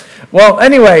Well,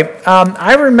 anyway,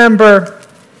 I remember,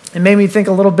 it made me think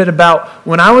a little bit about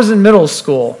when I was in middle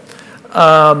school.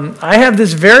 I have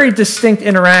this very distinct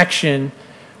interaction,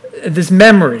 this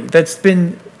memory that's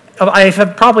been,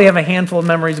 probably have a handful of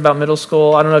memories about middle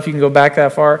school. I don't know if you can go back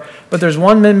that far, but there's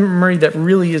one memory that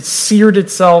really has seared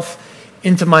itself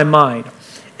into my mind.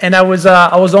 And I was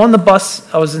on the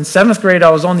bus. I was in 7th grade.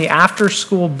 I was on the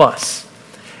after-school bus.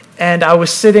 And I was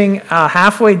sitting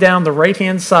halfway down the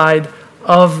right-hand side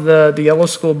of the yellow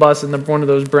school bus in one of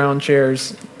those brown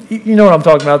chairs. You know what I'm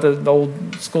talking about, the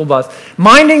old school bus.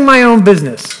 Minding my own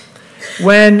business.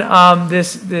 When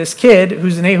this kid, who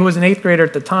was an 8th grader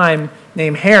at the time,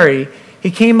 named Harry,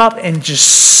 he came up and just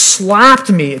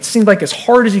slapped me. It seemed like as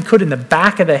hard as he could in the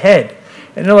back of the head.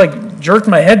 And it like jerked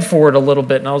my head forward a little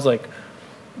bit. And I was like,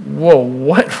 whoa,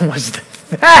 what was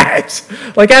that?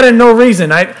 Like out of no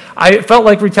reason. I felt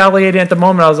like retaliating at the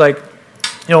moment. I was like,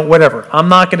 whatever. I'm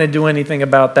not going to do anything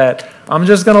about that. I'm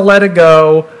just going to let it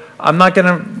go. I'm not going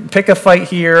to pick a fight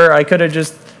here. I could have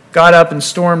just got up and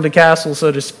stormed the castle,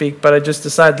 so to speak, but I just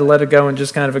decided to let it go and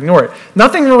just kind of ignore it.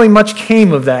 Nothing really much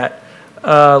came of that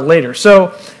later. So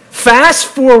fast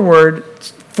forward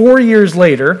 5 years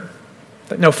later,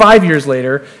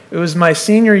 it was my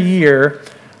senior year.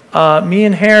 Me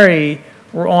and Harry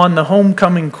were on the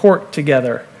homecoming court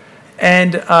together.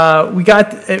 And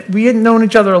we had known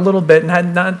each other a little bit and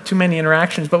had not too many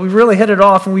interactions, but we really hit it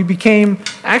off, and we became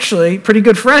actually pretty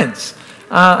good friends.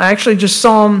 I actually just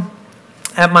saw him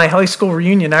at my high school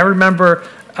reunion. I remember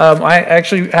I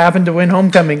actually happened to win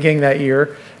Homecoming King that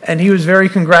year, and he was very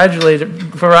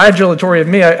congratulatory of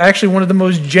me. Actually, one of the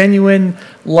most genuine,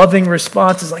 loving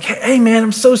responses, like, "Hey, man,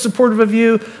 I'm so supportive of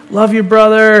you. Love you,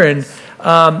 brother." And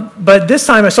but this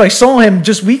time, so I saw him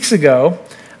just weeks ago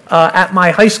at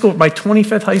my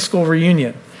 25th high school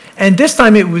reunion. And this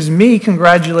time it was me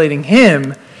congratulating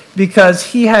him because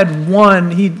he had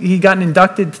won, he'd gotten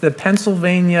inducted to the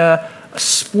Pennsylvania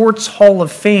Sports Hall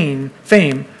of Fame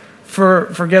for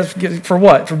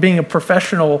what? For being a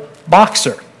professional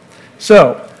boxer.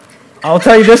 So, I'll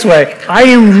tell you this way, I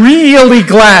am really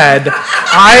glad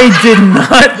I did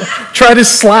not try to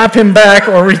slap him back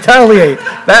or retaliate.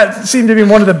 That seemed to be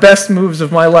one of the best moves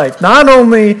of my life. Not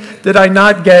only did I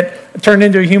not get turned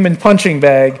into a human punching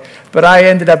bag, but I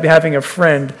ended up having a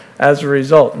friend as a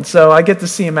result. And so I get to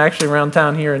see him actually around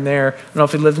town here and there. I don't know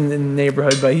if he lives in the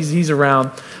neighborhood, but he's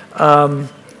around.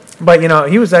 But,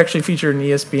 he was actually featured in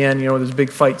ESPN, with his big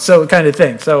fight, so kind of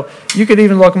thing. So you could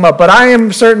even look him up. But I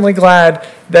am certainly glad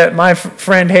that my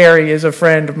friend Harry is a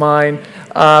friend of mine.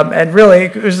 And really,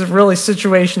 it was a really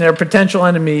situation there. A potential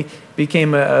enemy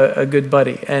became a good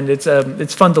buddy. And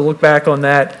it's fun to look back on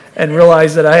that and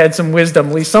realize that I had some wisdom,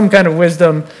 at least some kind of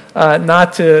wisdom,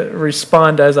 not to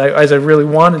respond as I really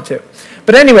wanted to.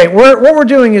 But anyway, what we're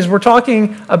doing is we're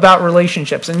talking about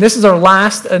relationships. And this is our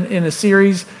last in a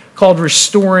series called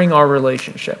Restoring Our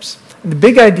Relationships. And the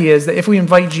big idea is that if we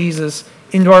invite Jesus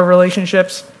into our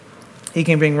relationships, he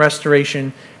can bring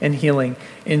restoration and healing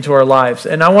into our lives.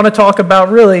 And I want to talk about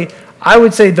really, I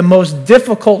would say, the most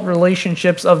difficult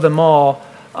relationships of them all,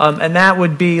 and that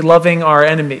would be loving our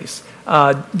enemies,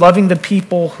 loving the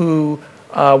people who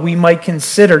we might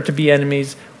consider to be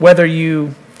enemies, whether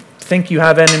you think you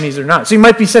have enemies or not. So you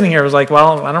might be sitting here, like,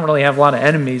 well, I don't really have a lot of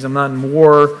enemies. I'm not in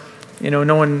war.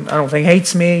 No one, I don't think,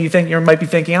 hates me. You might be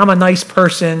thinking, I'm a nice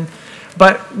person.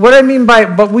 But what I mean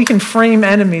but we can frame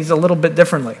enemies a little bit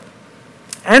differently.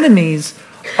 Enemies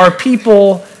are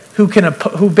people who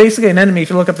basically, an enemy,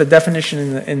 if you look up the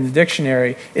definition in the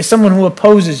dictionary, is someone who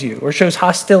opposes you or shows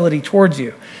hostility towards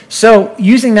you. So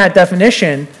using that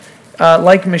definition,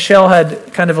 like Michelle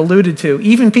had kind of alluded to,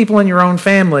 even people in your own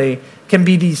family can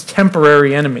be these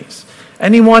temporary enemies.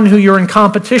 Anyone who you're in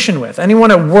competition with,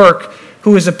 anyone at work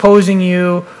who is opposing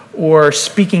you or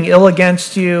speaking ill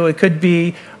against you. It could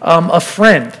be a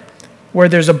friend where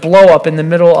there's a blow-up in the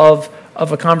middle of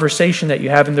a conversation that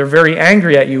you have, and they're very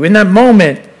angry at you. In that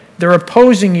moment, they're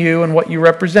opposing you and what you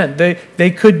represent. They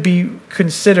could be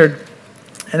considered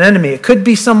an enemy. It could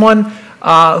be someone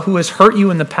who has hurt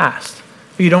you in the past,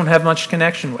 who you don't have much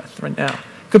connection with right now.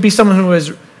 It could be someone who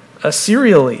is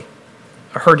serially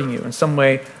hurting you in some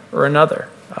way or another.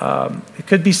 It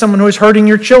could be someone who is hurting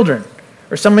your children,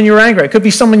 or someone you're angry at. It could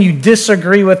be someone you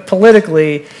disagree with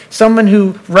politically, someone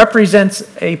who represents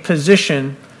a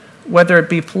position, whether it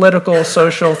be political,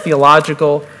 social,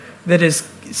 theological, that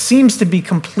seems to be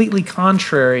completely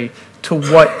contrary to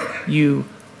what you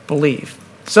believe.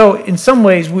 So in some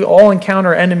ways, we all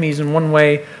encounter enemies in one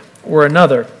way or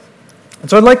another. And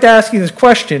so I'd like to ask you this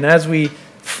question as we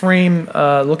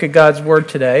look at God's word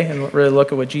today and really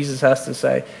look at what Jesus has to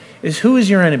say, is who is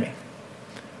your enemy?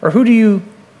 Or who do you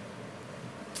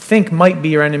think might be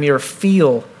your enemy or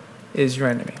feel is your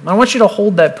enemy. I want you to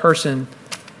hold that person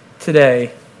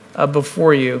today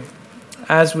before you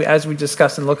as we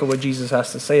discuss and look at what Jesus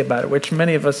has to say about it, which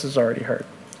many of us has already heard.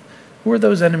 Who are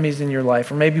those enemies in your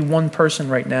life? Or maybe one person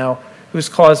right now who has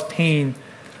caused pain.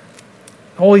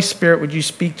 Holy Spirit, would you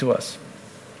speak to us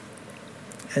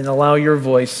and allow your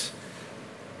voice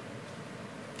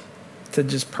to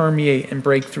just permeate and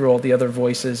break through all the other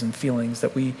voices and feelings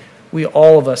that we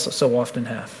all of us so often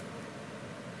have.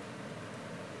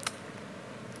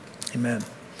 Amen.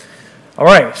 All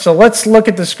right, so let's look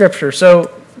at the scripture.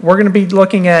 So we're going to be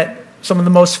looking at some of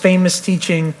the most famous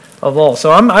teaching of all.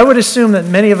 So I would assume that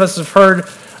many of us have heard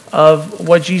of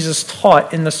what Jesus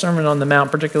taught in the Sermon on the Mount,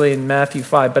 particularly in Matthew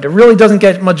 5, but it really doesn't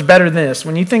get much better than this.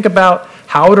 When you think about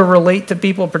how to relate to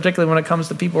people, particularly when it comes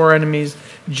to people who are enemies,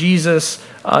 Jesus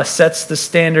sets the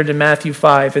standard in Matthew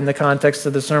 5 in the context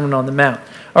of the Sermon on the Mount.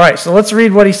 All right, so let's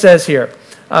read what he says here.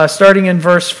 Starting in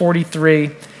verse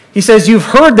 43, he says, "You've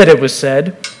heard that it was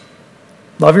said,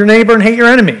 'Love your neighbor and hate your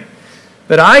enemy.'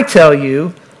 But I tell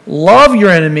you, love your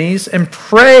enemies and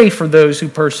pray for those who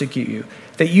persecute you,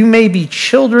 that you may be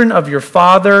children of your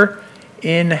Father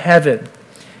in heaven.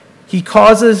 He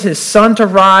causes his sun to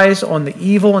rise on the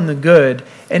evil and the good,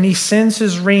 and he sends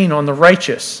his rain on the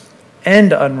righteous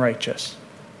and unrighteous.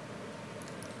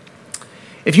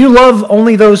 If you love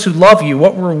only those who love you,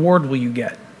 what reward will you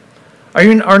get?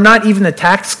 Are not even the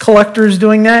tax collectors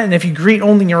doing that? And if you greet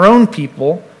only your own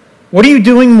people, what are you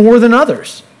doing more than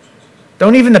others?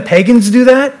 Don't even the pagans do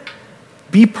that?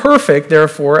 Be perfect,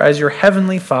 therefore, as your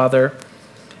heavenly Father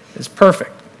is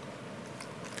perfect."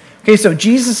 Okay, so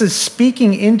Jesus is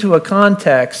speaking into a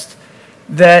context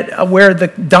that where the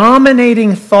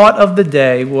dominating thought of the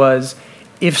day was,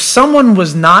 if someone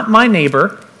was not my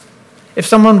neighbor, if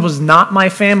someone was not my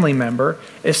family member,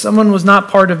 if someone was not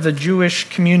part of the Jewish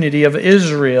community of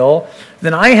Israel,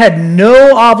 then I had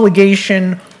no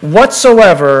obligation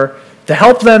whatsoever to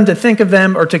help them, to think of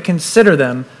them, or to consider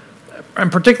them,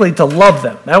 and particularly to love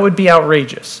them. That would be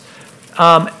outrageous.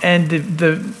 And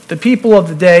the people of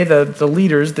the day, the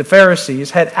leaders, the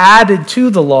Pharisees, had added to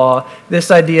the law this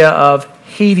idea of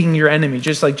hating your enemy.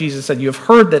 Just like Jesus said, you have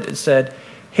heard that it said,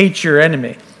 hate your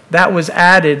enemy. That was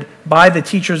added by the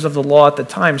teachers of the law at the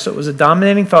time. So it was a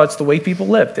dominating thought. It's the way people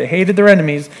lived. They hated their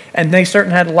enemies, and they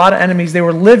certainly had a lot of enemies. They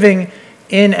were living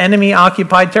in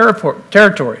enemy-occupied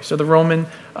territory. So the Roman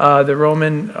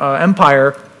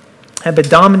Empire had been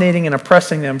dominating and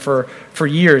oppressing them for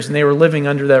years, and they were living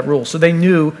under that rule. So they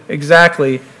knew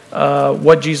exactly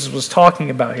what Jesus was talking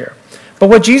about here. But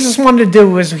what Jesus wanted to do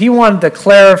was he wanted to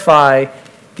clarify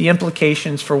the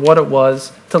implications for what it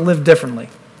was to live differently,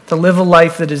 to live a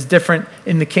life that is different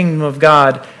in the kingdom of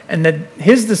God, and that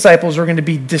his disciples were going to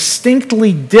be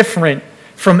distinctly different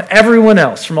from everyone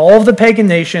else, from all of the pagan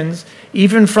nations,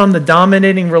 even from the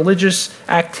dominating religious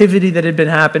activity that had been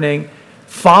happening.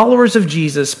 Followers of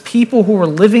Jesus, people who are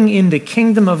living in the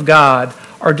kingdom of God,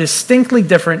 are distinctly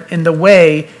different in the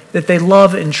way that they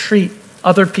love and treat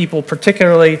other people,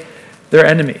 particularly their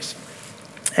enemies.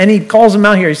 And he calls them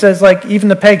out here. He says, like, even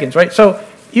the pagans, right? So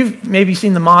you've maybe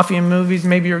seen the mafia movies,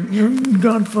 maybe your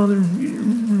Godfather.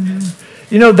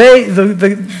 You know,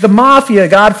 the mafia,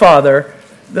 Godfather,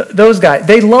 those guys,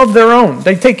 they love their own.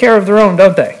 They take care of their own,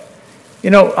 don't they? You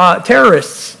know,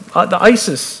 terrorists, the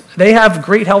ISIS, they have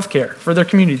great health care for their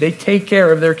community. They take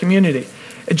care of their community.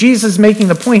 Jesus is making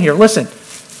the point here. Listen,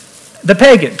 the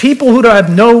pagan, people who have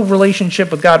no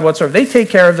relationship with God whatsoever, they take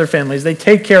care of their families. They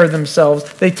take care of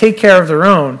themselves. They take care of their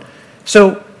own.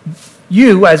 So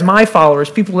you, as my followers,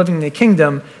 people living in the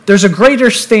kingdom, there's a greater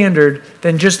standard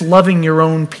than just loving your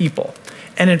own people.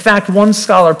 And in fact, one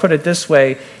scholar put it this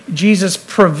way: Jesus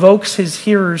provokes his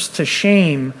hearers to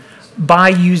shame by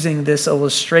using this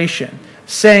illustration,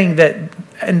 saying that,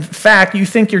 in fact, you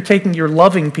think you're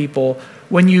loving people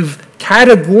when you've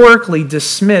categorically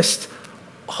dismissed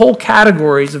whole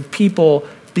categories of people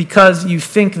because you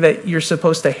think that you're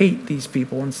supposed to hate these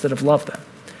people instead of love them.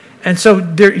 And so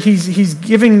he's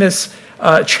giving this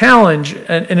challenge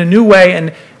in a new way,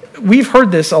 and we've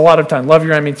heard this a lot of times. Love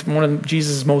your enemy. It's one of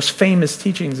Jesus' most famous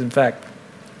teachings, in fact.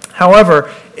 However,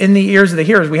 in the ears of the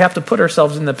hearers, we have to put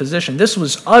ourselves in the position. This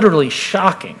was utterly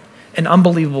shocking and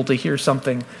unbelievable to hear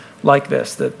something like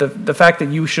this. The fact that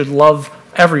you should love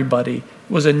everybody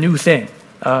was a new thing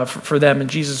for them, and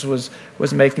Jesus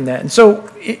was making that. And so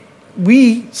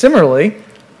we, similarly,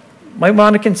 might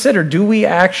want to consider, do we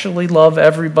actually love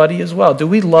everybody as well? Do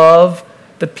we love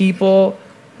the people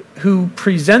who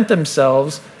present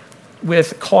themselves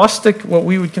with caustic, what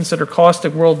we would consider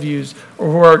caustic worldviews,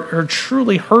 or who are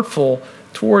truly hurtful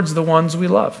towards the ones we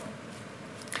love?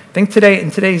 I think today,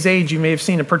 in today's age, you may have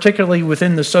seen it, particularly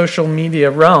within the social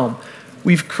media realm,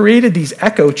 we've created these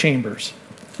echo chambers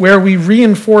where we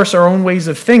reinforce our own ways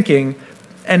of thinking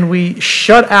and we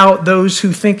shut out those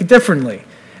who think differently.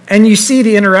 And you see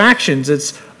the interactions.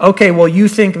 It's, okay, well, you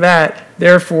think that,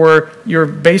 therefore you're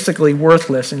basically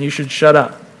worthless and you should shut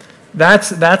up. That's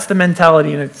the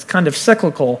mentality, and it's kind of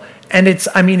cyclical. And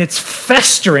it's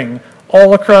festering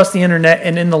all across the internet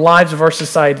and in the lives of our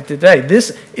society today.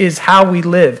 This is how we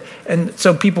live. And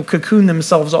so people cocoon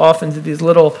themselves off into these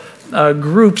little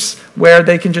groups where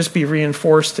they can just be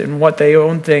reinforced in what they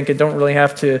own think and don't really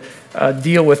have to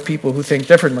deal with people who think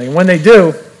differently. And when they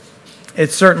do,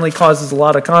 it certainly causes a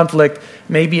lot of conflict,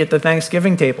 maybe at the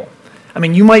Thanksgiving table. I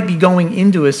mean, you might be going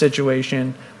into a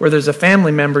situation where there's a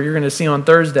family member you're going to see on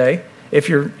Thursday, if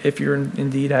you're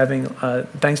indeed having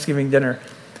Thanksgiving dinner,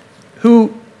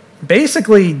 who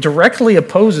basically directly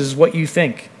opposes what you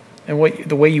think and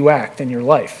the way you act in your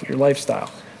life, your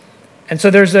lifestyle. And so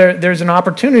there's an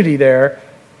opportunity there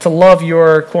to love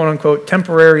your quote-unquote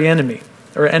temporary enemy,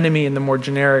 or enemy in the more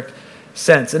generic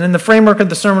sense. And in the framework of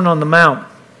the Sermon on the Mount,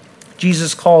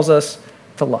 Jesus calls us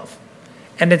to love.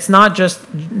 And it's not just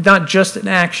an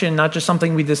action, not just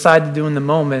something we decide to do in the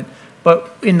moment,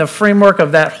 but in the framework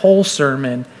of that whole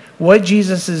sermon, what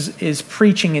Jesus is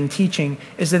preaching and teaching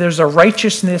is that there's a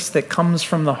righteousness that comes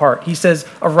from the heart. He says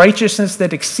a righteousness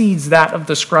that exceeds that of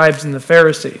the scribes and the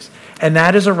Pharisees. And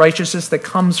that is a righteousness that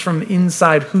comes from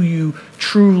inside who you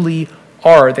truly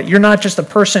are, that you're not just a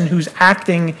person who's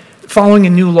acting following a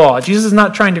new law. Jesus is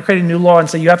not trying to create a new law and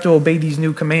say you have to obey these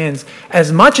new commands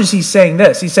as much as he's saying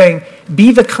this. He's saying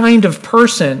be the kind of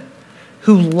person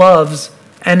who loves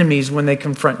enemies when they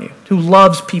confront you, who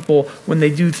loves people when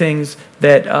they do things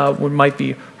that might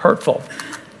be hurtful.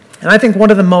 And I think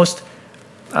one of the most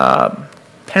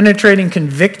penetrating,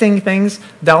 convicting things,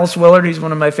 Dallas Willard, he's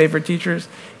one of my favorite teachers,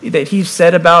 that he's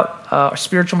said about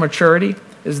spiritual maturity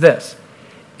is this,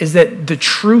 is that the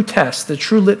true test, the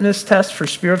true litmus test for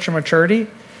spiritual maturity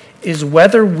is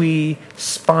whether we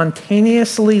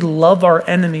spontaneously love our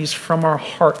enemies from our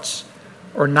hearts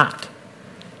or not.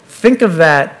 Think of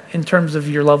that in terms of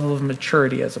your level of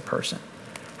maturity as a person.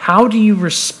 How do you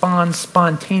respond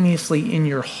spontaneously in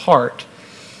your heart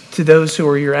to those who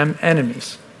are your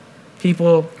enemies?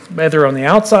 People, whether on the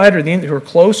outside or who are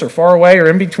close or far away or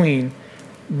in between.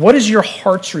 What is your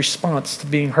heart's response to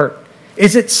being hurt?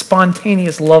 Is it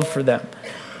spontaneous love for them?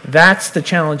 That's the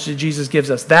challenge that Jesus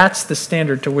gives us. That's the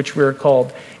standard to which we're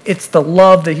called. It's the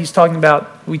love that he's talking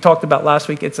about, we talked about last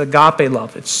week. It's agape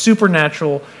love. It's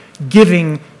supernatural,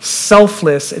 giving,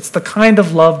 selfless. It's the kind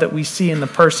of love that we see in the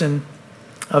person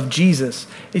of Jesus.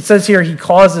 It says here he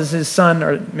causes his son,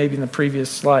 or maybe in the previous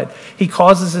slide, he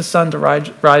causes his son to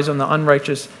rise on the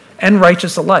unrighteous and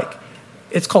righteous alike.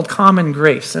 It's called common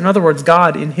grace. In other words,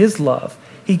 God, in his love,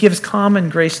 he gives common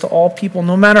grace to all people,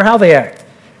 no matter how they act.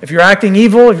 If you're acting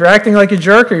evil, if you're acting like a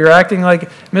jerk, or you're acting like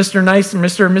Mr. Nice,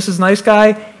 Mr. and Mrs. Nice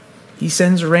Guy, he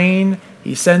sends rain,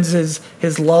 he sends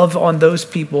his love on those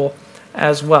people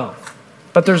as well.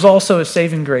 But there's also a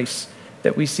saving grace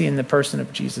that we see in the person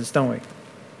of Jesus, don't we?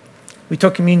 We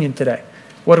took communion today.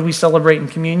 What do we celebrate in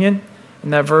communion?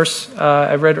 In that verse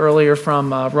I read earlier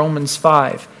from Romans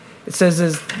 5, it says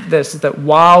this, that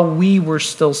while we were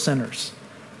still sinners,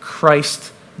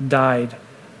 Christ died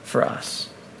for us.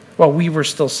 While we were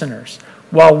still sinners.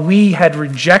 While we had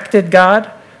rejected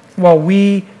God, while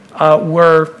we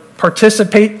were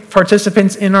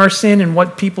participants in our sin and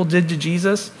what people did to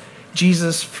Jesus,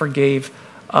 Jesus forgave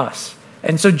us.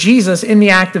 And so Jesus, in the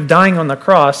act of dying on the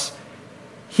cross,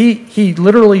 he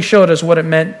literally showed us what it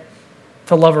meant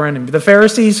to love our enemy. The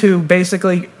Pharisees, who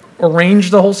basically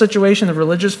arranged the whole situation, the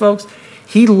religious folks,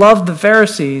 he loved the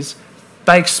Pharisees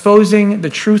by exposing the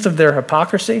truth of their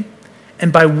hypocrisy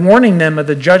and by warning them of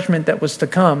the judgment that was to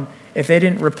come if they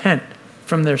didn't repent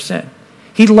from their sin.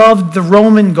 He loved the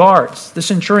Roman guards, the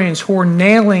centurions, who were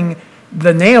nailing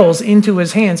the nails into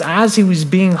his hands as he was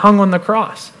being hung on the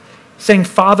cross, saying,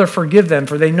 Father, forgive them,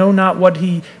 for they know not what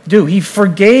he do. He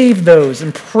forgave those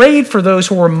and prayed for those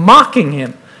who were mocking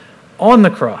him on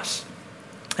the cross.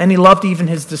 And he loved even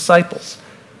his disciples.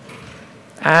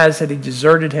 As had he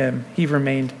deserted him, he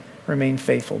remained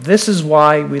faithful. This is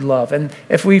why we love. And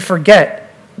if we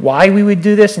forget why we would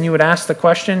do this, and you would ask the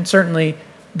question, certainly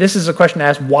this is a question to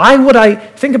ask. Why would I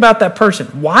think about that person?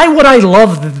 Why would I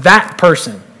love that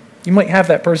person? You might have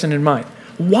that person in mind.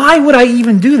 Why would I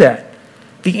even do that?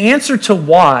 The answer to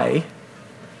why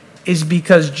is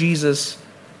because Jesus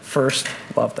first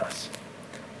loved us.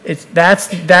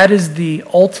 That is the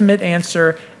ultimate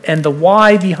answer and the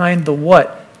why behind the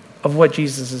what of what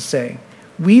Jesus is saying.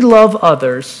 We love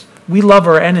others We love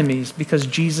our enemies because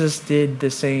Jesus did the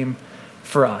same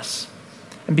for us.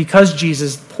 And because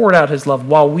Jesus poured out his love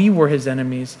while we were his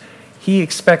enemies, he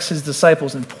expects his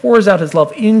disciples and pours out his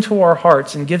love into our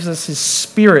hearts and gives us his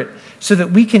Spirit so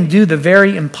that we can do the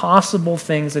very impossible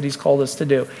things that he's called us to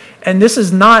do. And this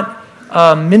is not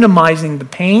minimizing the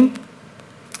pain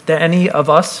that any of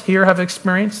us here have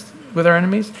experienced with our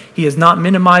enemies. He is not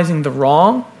minimizing the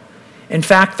wrong. In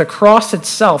fact, the cross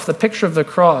itself, the picture of the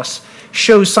cross,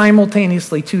 shows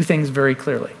simultaneously two things very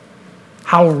clearly.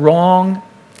 How wrong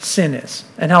sin is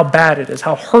and how bad it is,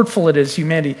 how hurtful it is,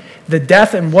 humanity. The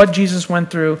death and what Jesus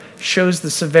went through shows the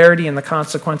severity and the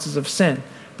consequences of sin.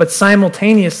 But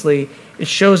simultaneously, it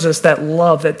shows us that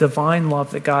love, that divine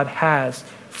love that God has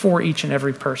for each and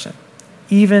every person.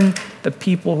 Even the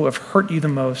people who have hurt you the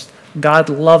most, God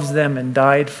loves them and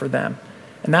died for them.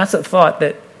 And that's a thought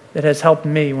that has helped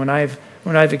me when I've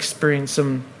experienced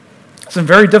some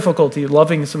very difficulty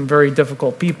loving some very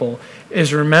difficult people,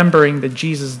 is remembering that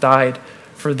Jesus died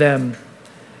for them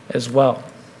as well.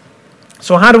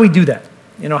 So how do we do that?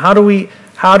 How do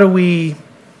we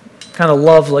kind of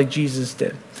love like Jesus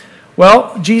did?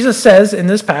 Well, Jesus says in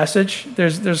this passage,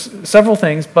 there's several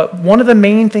things, but one of the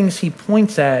main things he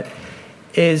points at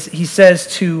is he says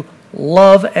to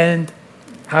love. And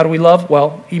how do we love?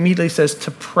 Well, he immediately says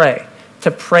to pray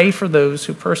for those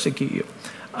who persecute you.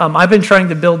 I've been trying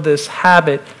to build this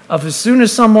habit of, as soon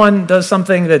as someone does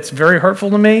something that's very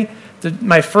hurtful to me,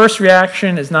 my first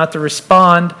reaction is not to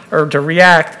respond or to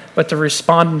react, but to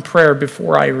respond in prayer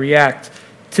before I react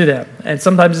to them. And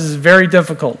sometimes this is very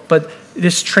difficult, but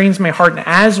this trains my heart. And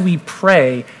as we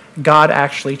pray, God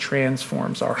actually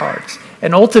transforms our hearts.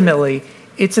 And ultimately,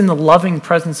 it's in the loving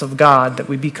presence of God that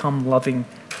we become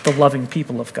the loving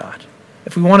people of God.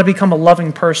 If we want to become a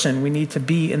loving person, we need to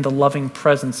be in the loving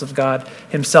presence of God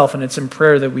himself, and it's in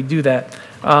prayer that we do that.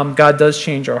 God does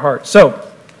change our hearts. So,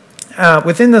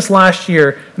 within this last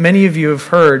year, many of you have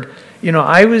heard,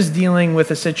 I was dealing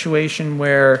with a situation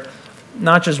where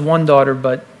not just one daughter,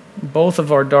 but both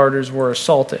of our daughters were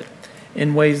assaulted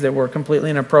in ways that were completely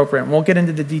inappropriate. Won't get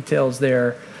into the details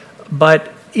there,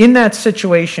 but in that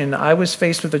situation, I was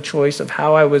faced with a choice of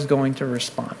how I was going to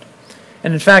respond.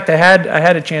 And in fact, I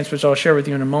had a chance, which I'll share with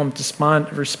you in a moment, to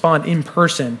respond in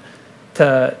person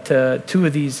to two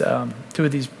of these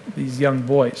young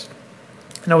boys.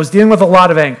 And I was dealing with a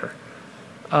lot of anger.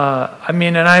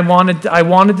 And I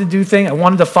wanted to do things. I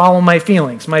wanted to follow my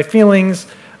feelings. My feelings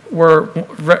were,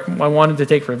 I wanted to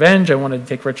take revenge. I wanted to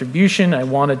take retribution. I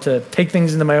wanted to take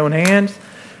things into my own hands.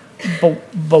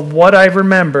 But what I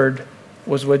remembered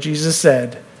was what Jesus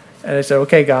said. And I said,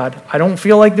 okay, God, I don't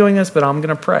feel like doing this, but I'm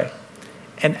going to pray.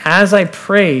 And as I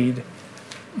prayed,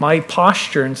 my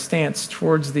posture and stance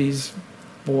towards these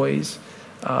boys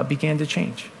began to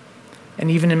change.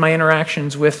 And even in my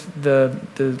interactions with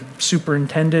the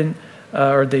superintendent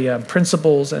or the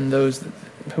principals and those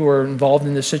who were involved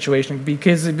in this situation,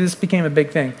 because this became a big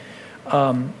thing,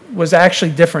 was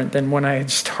actually different than when I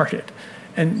had started.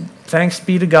 And thanks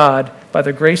be to God, by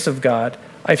the grace of God,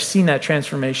 I've seen that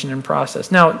transformation and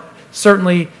process. Now,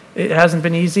 certainly it hasn't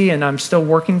been easy, and I'm still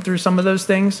working through some of those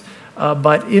things.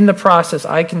 But in the process,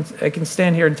 I can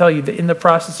stand here and tell you that in the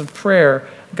process of prayer,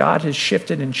 God has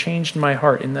shifted and changed my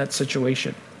heart in that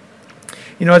situation.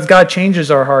 As God changes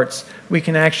our hearts, we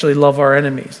can actually love our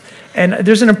enemies. And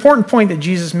there's an important point that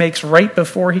Jesus makes right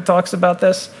before he talks about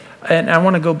this. And I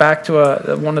want to go back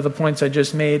to one of the points I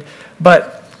just made.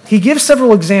 But he gives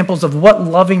several examples of what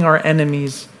loving our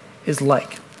enemies is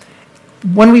like.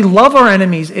 When we love our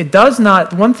enemies,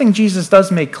 one thing Jesus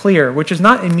does make clear, which is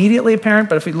not immediately apparent,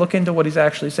 but if we look into what he's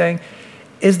actually saying,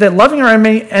 is that loving our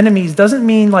enemies doesn't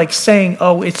mean like saying,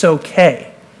 oh, it's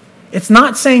okay. It's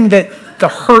not saying that the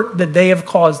hurt that they have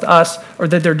caused us or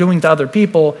that they're doing to other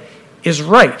people is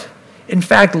right. In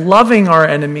fact, loving our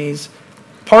enemies,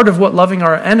 part of what loving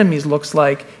our enemies looks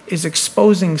like is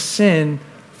exposing sin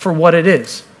for what it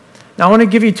is. Now, I want to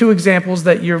give you two examples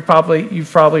that you've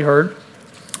probably heard.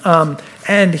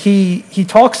 And he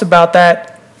talks about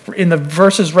that in the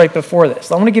verses right before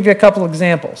this. I want to give you a couple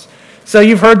examples. So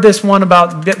you've heard this one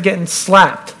about getting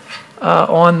slapped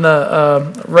on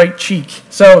the right cheek.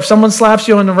 So if someone slaps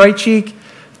you on the right cheek,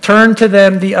 turn to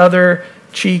them the other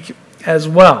cheek as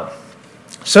well.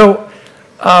 So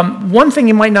one thing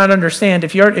you might not understand,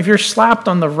 if you're slapped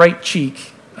on the right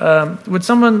cheek, would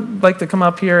someone like to come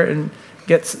up here and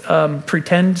get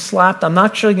pretend slapped? I'm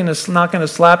not going to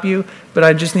slap you, but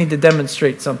I just need to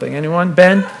demonstrate something. Anyone?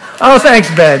 Ben? Oh,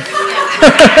 thanks, Ben.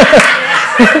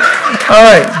 All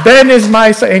right, Ben is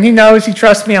and he knows, he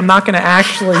trusts me, I'm not going to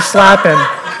actually slap him.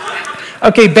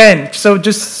 Okay, Ben, so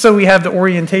just so we have the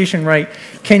orientation right,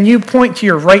 can you point to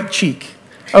your right cheek?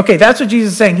 Okay, that's what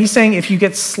Jesus is saying. He's saying if you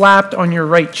get slapped on your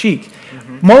right cheek.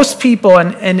 Most people,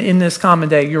 and in this common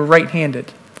day, you're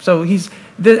right-handed. So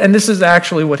and this is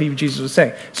actually what Jesus was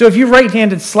saying. So if you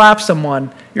right-handed slap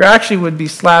someone, you actually would be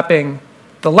slapping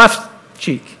the left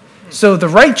cheek. So the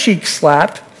right cheek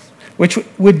slap, which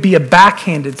would be a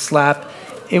backhanded slap,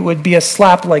 it would be a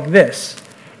slap like this.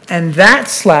 And that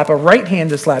slap, a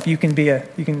right-handed slap, you can be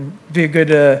a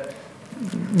good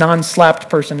non-slapped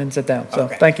person and sit down. So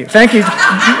Thank you.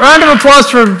 Round of applause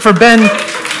for Ben.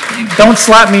 Don't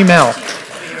slap me, Mel.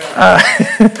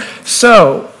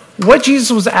 So what Jesus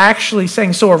was actually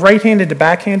saying, so a right-handed to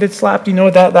backhanded slap, do you know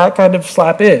what that kind of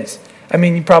slap is? I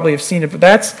mean, you probably have seen it, but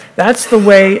that's the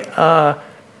way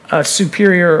a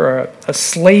superior or a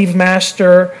slave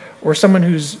master or someone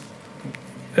who's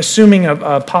assuming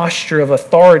a posture of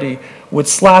authority would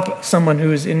slap someone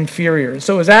who is inferior.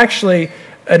 So it was actually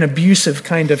an abusive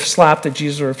kind of slap that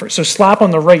Jesus referred. So slap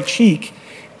on the right cheek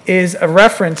is a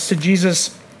reference to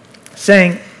Jesus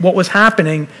saying what was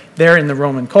happening there in the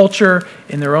Roman culture,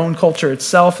 in their own culture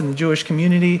itself, in the Jewish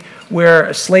community,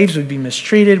 where slaves would be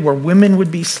mistreated, where women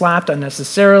would be slapped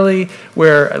unnecessarily,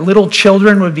 where little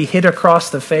children would be hit across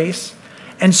the face.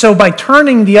 And so by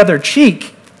turning the other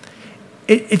cheek,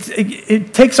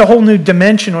 it takes a whole new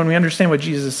dimension when we understand what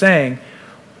Jesus is saying.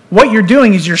 What you're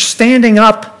doing is you're standing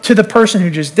up to the person who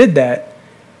just did that.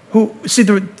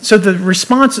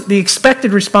 The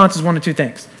expected response is one of two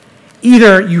things.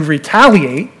 Either you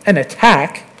retaliate and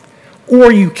attack,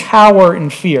 or you cower in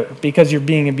fear because you're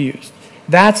being abused.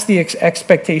 That's the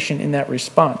expectation in that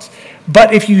response.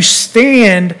 But if you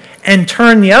stand and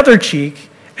turn the other cheek,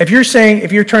 if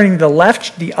you're turning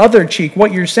the other cheek,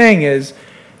 what you're saying is,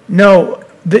 no,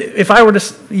 if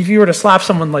you were to slap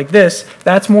someone like this,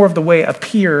 that's more of the way a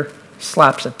peer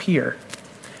slaps a peer.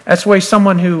 That's the way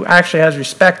someone who actually has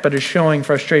respect but is showing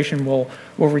frustration will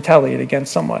retaliate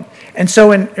against someone. And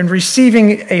so in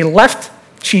receiving a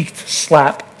left-cheeked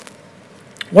slap,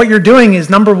 what you're doing is,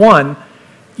 number one,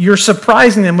 you're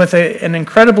surprising them with an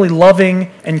incredibly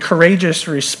loving and courageous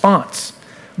response.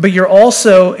 But you're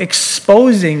also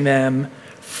exposing them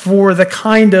for the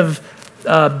kind of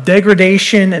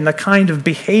degradation and the kind of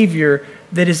behavior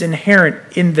that is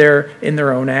inherent in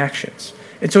their own actions.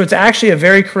 And so it's actually a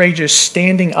very courageous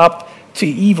standing up to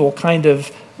evil kind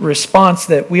of response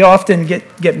that we often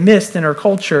get missed in our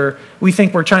culture. We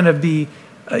think we're trying to be,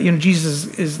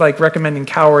 Jesus is like recommending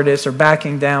cowardice or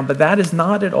backing down, but that is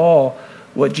not at all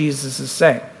what Jesus is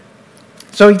saying.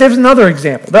 So he gives another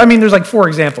example. I mean, there's like 4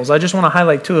 examples. I just want to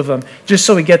highlight 2 of them just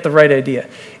so we get the right idea.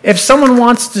 If someone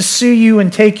wants to sue you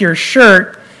and take your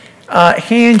shirt,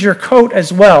 hand your coat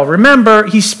as well. Remember,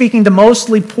 he's speaking to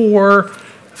mostly poor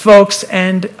folks,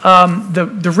 and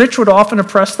the rich would often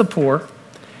oppress the poor,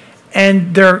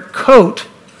 and their coat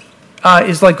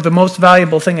is like the most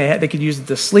valuable thing they had. They could use it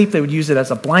to sleep. They would use it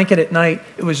as a blanket at night.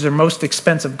 It was their most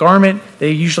expensive garment.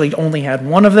 They usually only had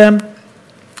one of them.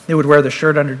 They would wear the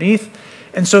shirt underneath.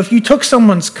 And so if you took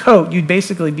someone's coat, you'd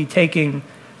basically be taking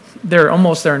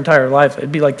almost their entire life.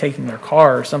 It'd be like taking their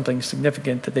car or something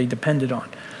significant that they depended on.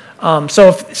 So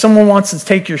if someone wants to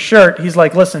take your shirt, he's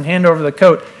like, listen, hand over the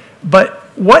coat. But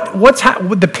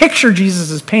the picture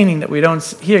Jesus is painting that we don't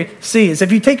see is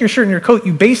if you take your shirt and your coat,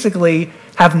 you basically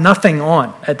have nothing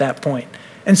on at that point.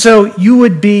 And so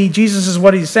Jesus is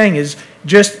what he's saying is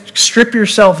just strip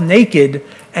yourself naked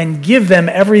and give them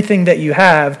everything that you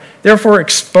have, therefore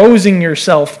exposing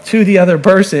yourself to the other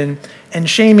person and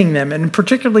shaming them. And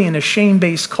particularly in a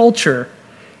shame-based culture,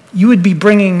 you would be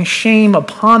bringing shame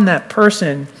upon that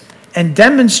person and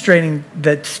demonstrating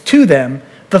that to them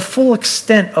the full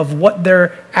extent of what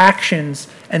their actions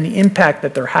and the impact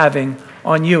that they're having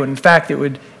on you. In fact, it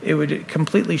would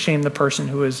completely shame the person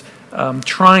who is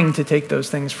trying to take those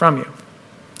things from you.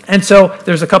 And so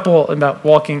there's a couple about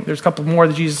walking. There's a couple more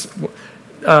that Jesus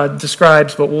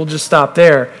describes, but we'll just stop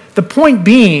there. The point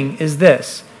being is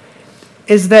this,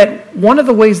 is that one of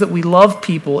the ways that we love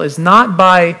people is not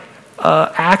by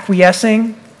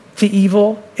acquiescing to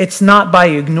evil. It's not by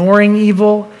ignoring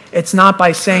evil. It's not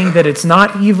by saying that it's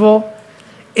not evil.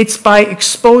 It's by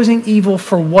exposing evil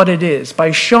for what it is,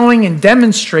 by showing and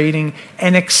demonstrating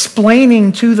and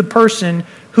explaining to the person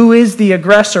who is the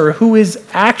aggressor, who is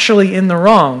actually in the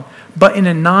wrong, but in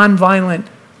a nonviolent,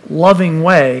 loving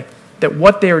way, that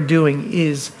what they are doing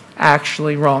is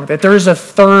actually wrong, that there is a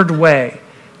third way,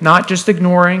 not just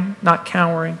ignoring, not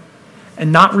cowering,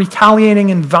 and not retaliating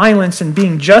in violence and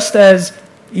being just as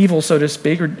evil, so to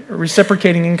speak, or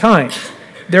reciprocating in kind.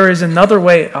 There is another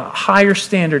way, a higher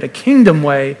standard, a kingdom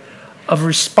way of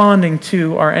responding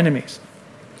to our enemies.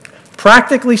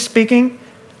 Practically speaking,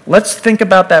 let's think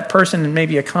about that person and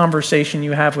maybe a conversation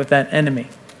you have with that enemy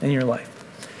in your life.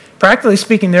 Practically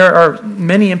speaking, there are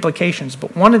many implications,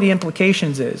 but one of the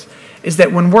implications is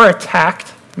that when we're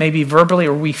attacked, maybe verbally,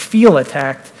 or we feel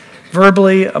attacked,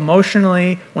 verbally,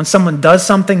 emotionally, when someone does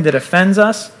something that offends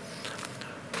us,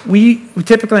 we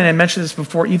typically, and I mentioned this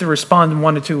before, either respond in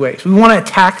one of two ways. We want to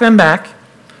attack them back,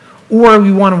 or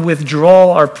we want to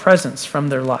withdraw our presence from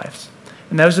their lives.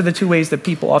 And those are the two ways that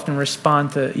people often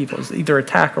respond to evil, is either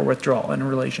attack or withdrawal in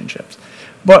relationships.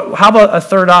 But how about a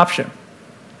third option?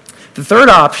 The third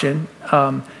option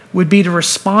would be to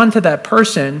respond to that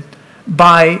person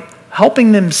by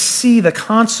helping them see the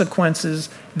consequences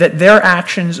that their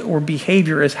actions or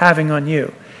behavior is having on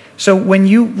you. So when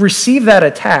you receive that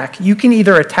attack, you can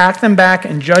either attack them back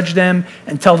and judge them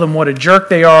and tell them what a jerk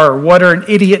they are, or what an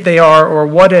idiot they are, or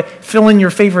what a fill in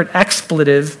your favorite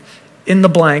expletive in the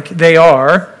blank they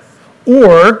are,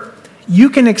 or you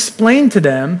can explain to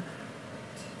them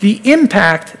the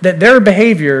impact that their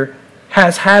behavior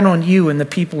has had on you and the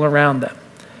people around them.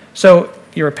 So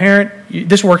you're a parent.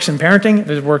 This works in parenting.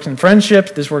 This works in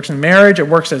friendships. This works in marriage. It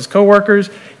works as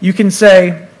coworkers. You can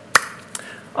say,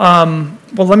 well,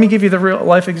 let me give you the real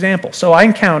life example. So I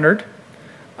encountered,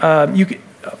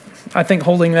 I think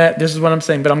holding that, this is what I'm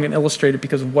saying, but I'm going to illustrate it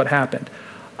because of what happened.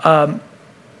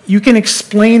 You can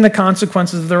explain the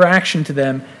consequences of their action to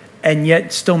them and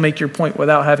yet still make your point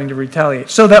without having to retaliate.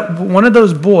 So that one of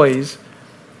those boys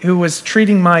who was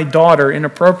treating my daughter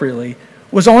inappropriately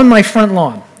was on my front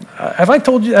lawn. Have I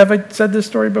said this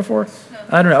story before? No.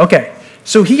 I don't know. Okay.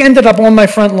 So he ended up on my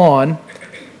front lawn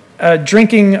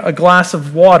drinking a glass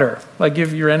of water. Like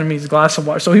give your enemies a glass of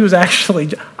water. So he was actually,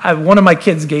 one of my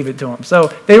kids gave it to him.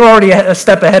 So they were already a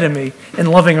step ahead of me in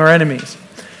loving our enemies.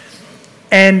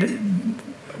 And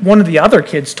one of the other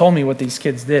kids told me what these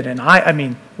kids did. And I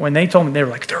mean, when they told me, they were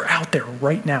like, they're out there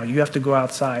right now. You have to go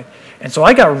outside. And so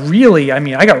I got really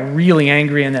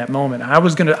angry in that moment. I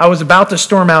was about to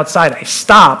storm outside. I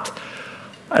stopped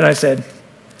and I said,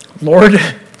 Lord,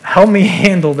 help me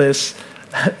handle this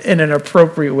in an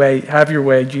appropriate way. Have your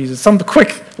way, Jesus. Some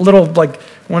quick little, like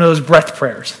one of those breath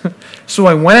prayers. So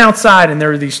I went outside and there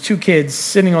were these two kids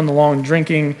sitting on the lawn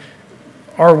drinking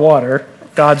our water,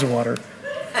 God's water.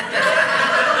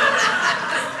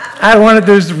 I wanted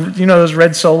those, those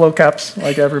red Solo cups,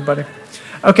 like everybody.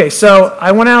 Okay, so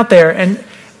I went out there,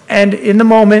 and in the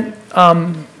moment,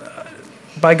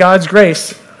 by God's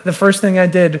grace, the first thing I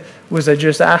did was I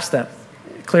just asked them,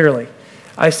 clearly.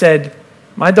 I said,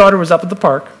 my daughter was up at the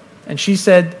park, and she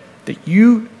said that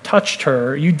you touched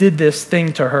her, you did this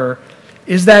thing to her.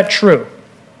 Is that true?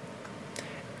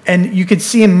 And you could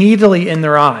see immediately in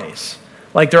their eyes,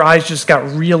 like their eyes just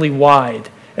got really wide.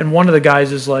 And one of the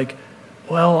guys is like,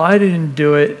 well, I didn't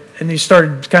do it. And he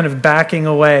started kind of backing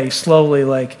away slowly,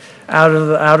 like out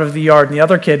of the yard. And the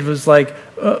other kid was like,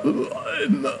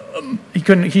 he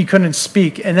couldn't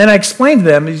speak. And then I explained to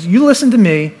them, you listen to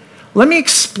me. Let me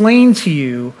explain to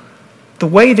you the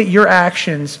way that your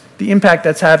actions, the impact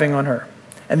that's having on her.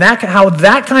 And how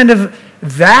that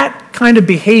kind of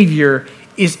behavior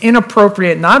is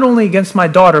inappropriate, not only against my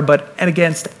daughter, but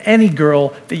against any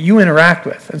girl that you interact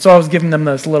with. And so I was giving them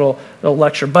this little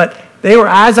lecture. But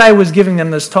as I was giving them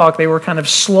this talk, they were kind of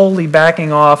slowly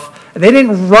backing off. They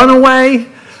didn't run away,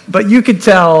 but you could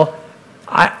tell,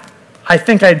 I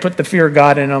think I'd put the fear of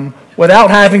God in them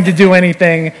without having to do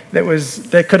anything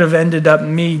that could have ended up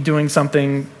me doing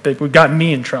something that would got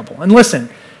me in trouble. And listen,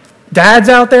 dads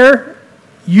out there,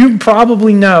 you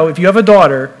probably know, if you have a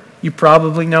daughter, you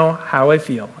probably know how I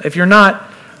feel. If you're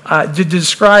not, to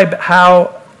describe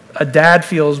how a dad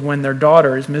feels when their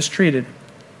daughter is mistreated,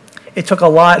 it took a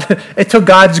lot, it took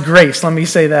God's grace, let me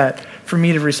say that, for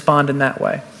me to respond in that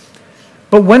way.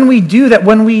 But when we do that,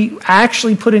 when we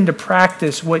actually put into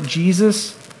practice what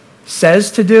Jesus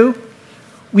says to do,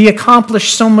 we accomplish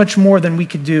so much more than we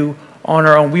could do on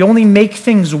our own. We only make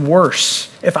things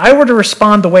worse. If I were to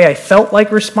respond the way I felt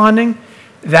like responding,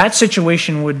 that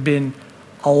situation would have been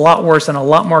a lot worse and a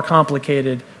lot more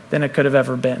complicated than it could have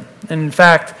ever been. And in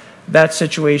fact, that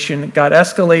situation got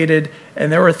escalated,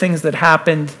 and there were things that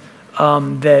happened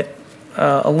that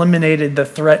eliminated the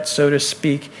threat, so to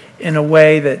speak, in a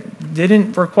way that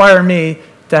didn't require me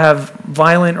to have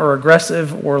violent or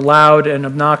aggressive or loud and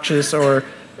obnoxious or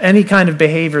any kind of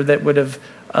behavior that would have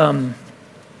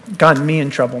gotten me in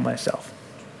trouble myself.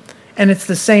 And it's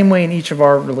the same way in each of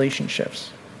our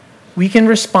relationships. We can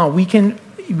respond. We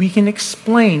can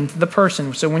explain to the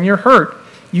person. So when you're hurt,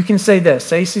 you can say this.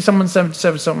 Say someone said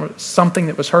something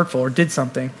that was hurtful or did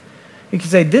something. You can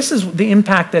say, this is the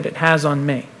impact that it has on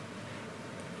me.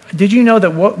 Did you know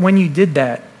that when you did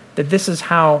that this is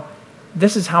how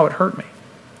this is how it hurt me.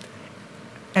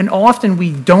 And often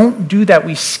we don't do that.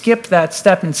 We skip that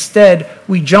step. Instead,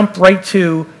 we jump right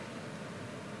to,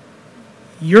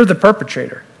 you're the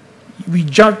perpetrator. We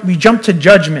jump to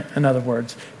judgment, in other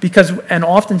words, and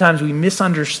oftentimes we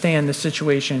misunderstand the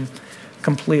situation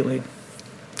completely.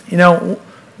 You know,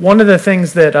 one of the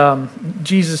things that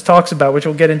Jesus talks about, which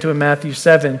we'll get into in Matthew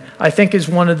 7, I think is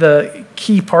one of the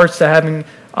key parts to having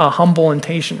humble and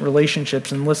patient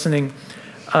relationships and listening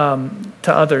to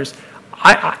others.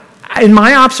 In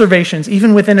my observations,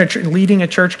 even within leading a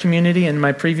church community in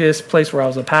my previous place where I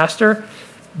was a pastor,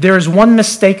 there is one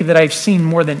mistake that I've seen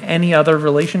more than any other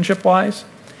relationship-wise.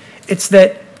 It's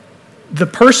that the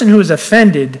person who is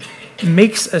offended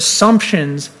makes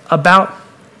assumptions about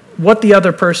what the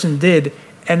other person did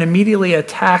and immediately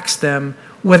attacks them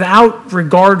without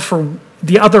regard for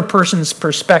the other person's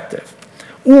perspective.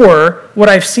 Or what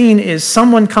I've seen is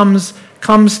someone comes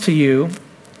to you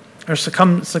or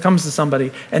succumbs to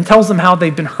somebody and tells them how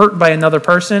they've been hurt by another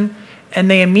person, and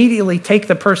they immediately take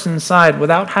the person's side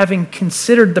without having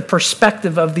considered the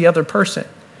perspective of the other person.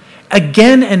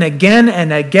 Again and again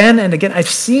and again and again. I've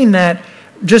seen that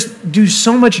just do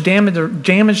so much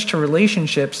damage to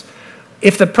relationships.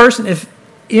 If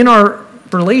in our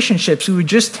relationships we would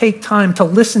just take time to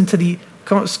listen to the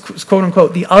quote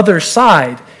unquote the other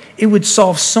side, it would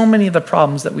solve so many of the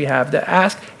problems that we have. To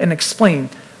ask and explain,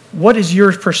 what is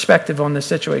your perspective on this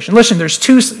situation? Listen,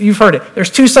 you've heard it. There's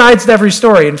two sides to every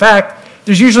story. In fact,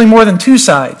 there's usually more than two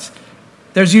sides.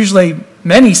 There's usually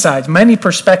many sides, many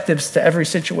perspectives to every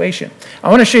situation. I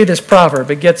want to show you this proverb.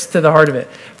 It gets to the heart of it.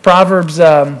 Proverbs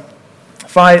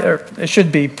 5, or it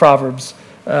should be Proverbs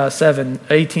 7,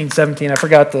 18, 17. I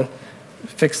forgot to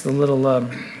fix the little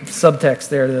subtext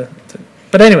there.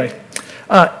 But anyway,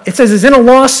 it says, "As in a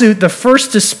lawsuit, the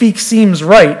first to speak seems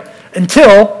right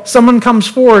until someone comes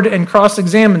forward and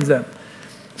cross-examines them."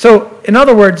 So, in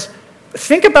other words,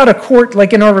 think about a court,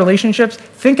 like in our relationships,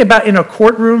 think about in a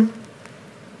courtroom,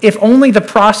 if only the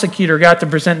prosecutor got to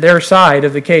present their side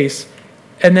of the case,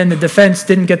 and then the defense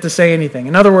didn't get to say anything.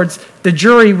 In other words, the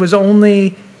jury was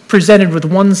only presented with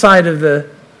one side of the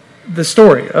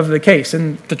story of the case,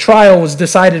 and the trial was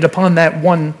decided upon that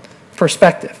one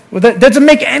perspective. Well, that doesn't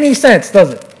make any sense, does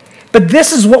it? But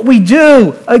this is what we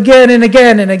do again and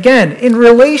again and again in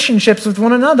relationships with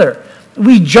one another.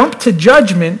 We jump to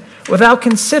judgment without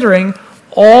considering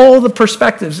all the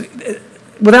perspectives,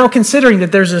 without considering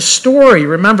that there's a story,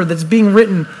 remember, that's being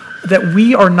written that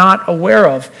we are not aware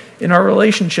of in our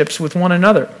relationships with one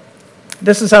another.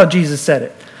 This is how Jesus said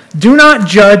it. "Do not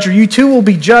judge, or you too will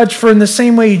be judged, for in the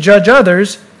same way you judge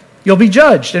others, you'll be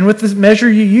judged. And with the measure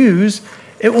you use,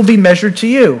 it will be measured to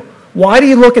you. Why do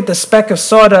you look at the speck of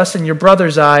sawdust in your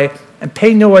brother's eye and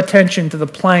pay no attention to the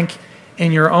plank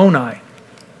in your own eye?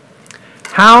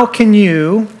 How can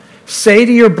you say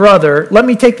to your brother, 'Let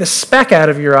me take the speck out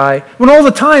of your eye,' when all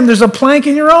the time there's a plank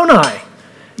in your own eye?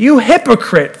 You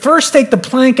hypocrite, first take the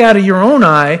plank out of your own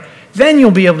eye, then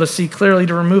you'll be able to see clearly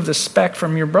to remove the speck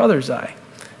from your brother's eye."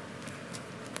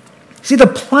 See, the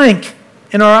plank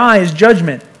in our eye is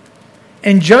judgment,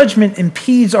 and judgment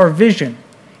impedes our vision.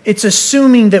 It's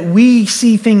assuming that we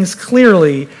see things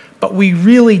clearly, but we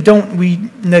really don't.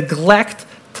 We neglect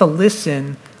to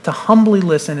listen, to humbly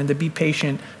listen, and to be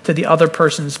patient to the other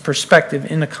person's perspective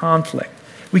in a conflict.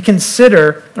 We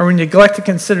neglect to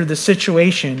consider the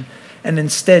situation and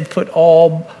instead put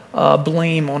all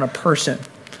blame on a person.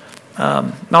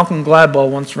 Malcolm Gladwell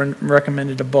once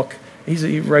recommended a book.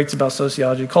 He writes about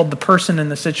sociology called The Person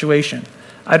and the Situation.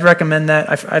 I'd recommend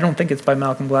that. I don't think it's by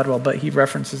Malcolm Gladwell, but he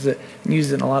references it and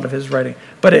uses it in a lot of his writing.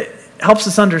 But it helps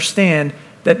us understand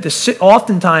that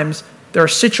oftentimes there are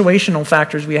situational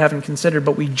factors we haven't considered,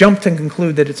 but we jump to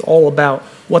conclude that it's all about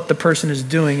what the person is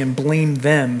doing and blame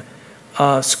them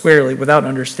squarely without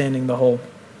understanding the whole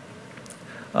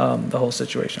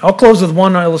situation. I'll close with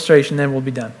one illustration, then we'll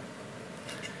be done.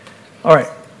 All right.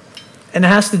 And it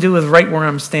has to do with right where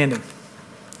I'm standing.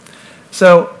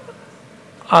 So,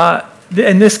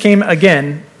 and this came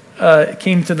to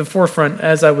the forefront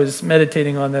as I was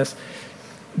meditating on this.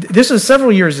 This was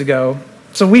several years ago.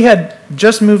 So we had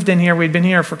just moved in here. We'd been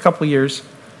here for a couple of years.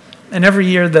 And every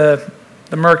year the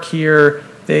Merck here,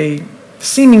 they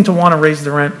seeming to want to raise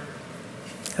the rent.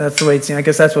 That's the way it seems. I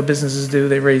guess that's what businesses do.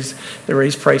 They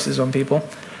raise prices on people.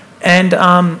 And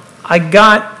I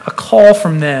got a call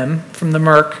from them, from the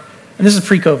Merck, and this is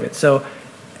pre-COVID,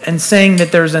 and saying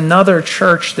that there's another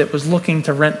church that was looking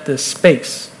to rent this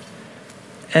space.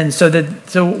 And so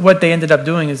what they ended up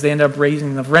doing is they ended up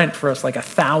raising the rent for us like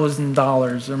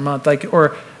 $1,000 a month,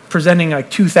 or presenting like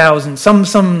 $2,000,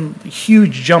 some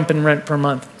huge jump in rent per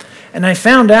month. And I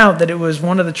found out that it was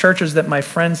one of the churches that my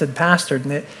friends had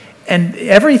pastored. And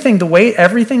everything, the way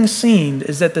everything seemed,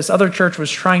 is that this other church was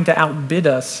trying to outbid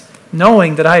us,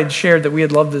 knowing that I had shared that we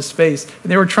had loved this space.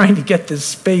 And they were trying to get this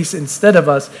space instead of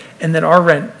us, and that our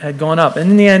rent had gone up.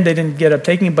 And in the end, they didn't get up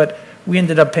taking it, but we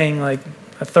ended up paying like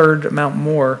a third amount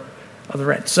more of the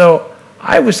rent. So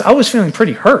I was feeling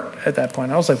pretty hurt at that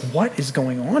point. I was like, what is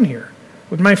going on here?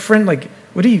 Would my friend,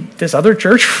 this other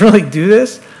church really do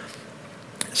this?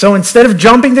 So instead of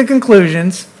jumping to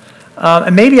conclusions,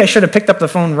 and maybe I should have picked up the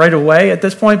phone right away at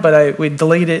this point, but we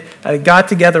delayed it. I got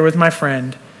together with my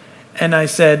friend, and I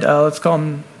said, let's call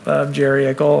him Jerry.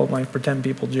 I call my pretend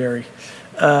people Jerry.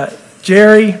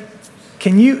 Jerry,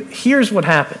 here's what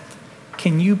happened.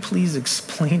 Can you please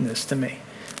explain this to me?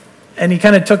 And he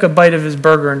kind of took a bite of his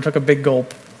burger and took a big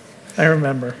gulp, I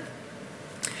remember.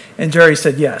 And Jerry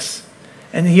said yes.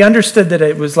 And he understood that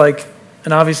it was like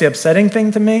an obviously upsetting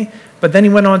thing to me, but then he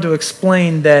went on to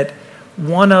explain that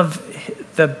one of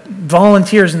the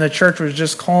volunteers in the church was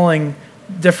just calling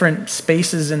different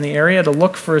spaces in the area to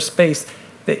look for a space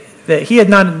that he had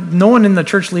no one in the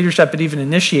church leadership had even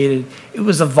initiated. It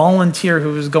was a volunteer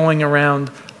who was going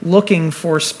around looking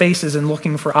for spaces and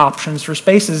looking for options for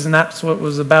spaces, and that's what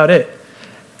was about it.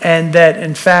 And that,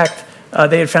 in fact,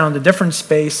 they had found a different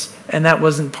space, and that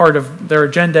wasn't part of their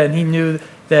agenda, and he knew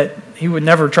that he would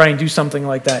never try and do something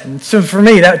like that. And so for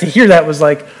me, to hear that was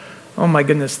like, oh my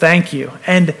goodness, thank you.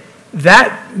 And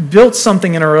that built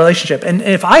something in our relationship. And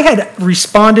if I had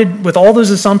responded with all those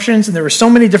assumptions, and there were so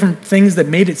many different things that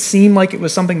made it seem like it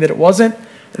was something that it wasn't,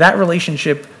 that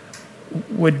relationship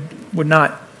would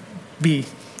not be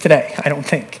today, I don't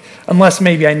think. Unless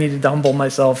maybe I needed to humble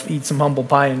myself, eat some humble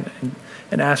pie,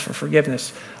 and ask for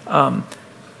forgiveness.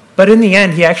 But in the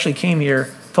end, he actually came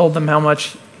here, told them how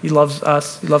much he loves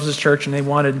us, he loves his church, and they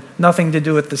wanted nothing to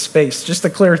do with the space, just to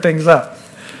clear things up.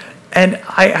 And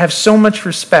I have so much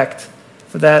respect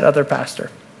for that other pastor.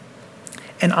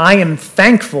 And I am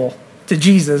thankful to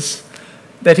Jesus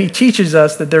that he teaches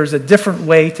us that there's a different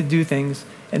way to do things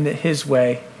and that his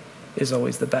way is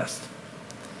always the best.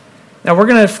 Now we're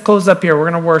going to close up here. We're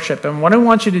going to worship. And what I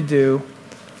want you to do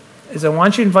is I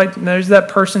want you to invite, there's that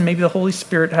person, maybe the Holy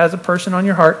Spirit has a person on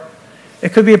your heart.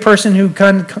 It could be a person who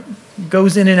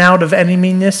goes in and out of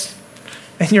eneminess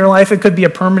in your life. It could be a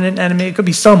permanent enemy. It could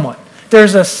be someone.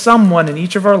 There's a someone in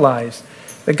each of our lives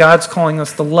that God's calling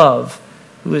us to love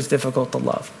who is difficult to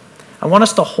love. I want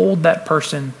us to hold that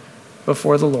person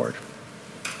before the Lord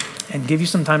and give you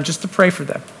some time just to pray for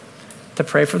them, to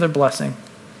pray for their blessing,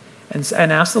 and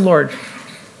ask the Lord,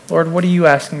 what are you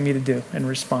asking me to do in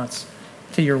response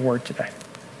to your word today?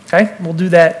 Okay? We'll do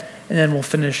that, and then we'll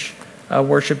finish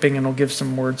worshiping, and we'll give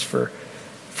some words for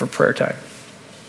prayer time.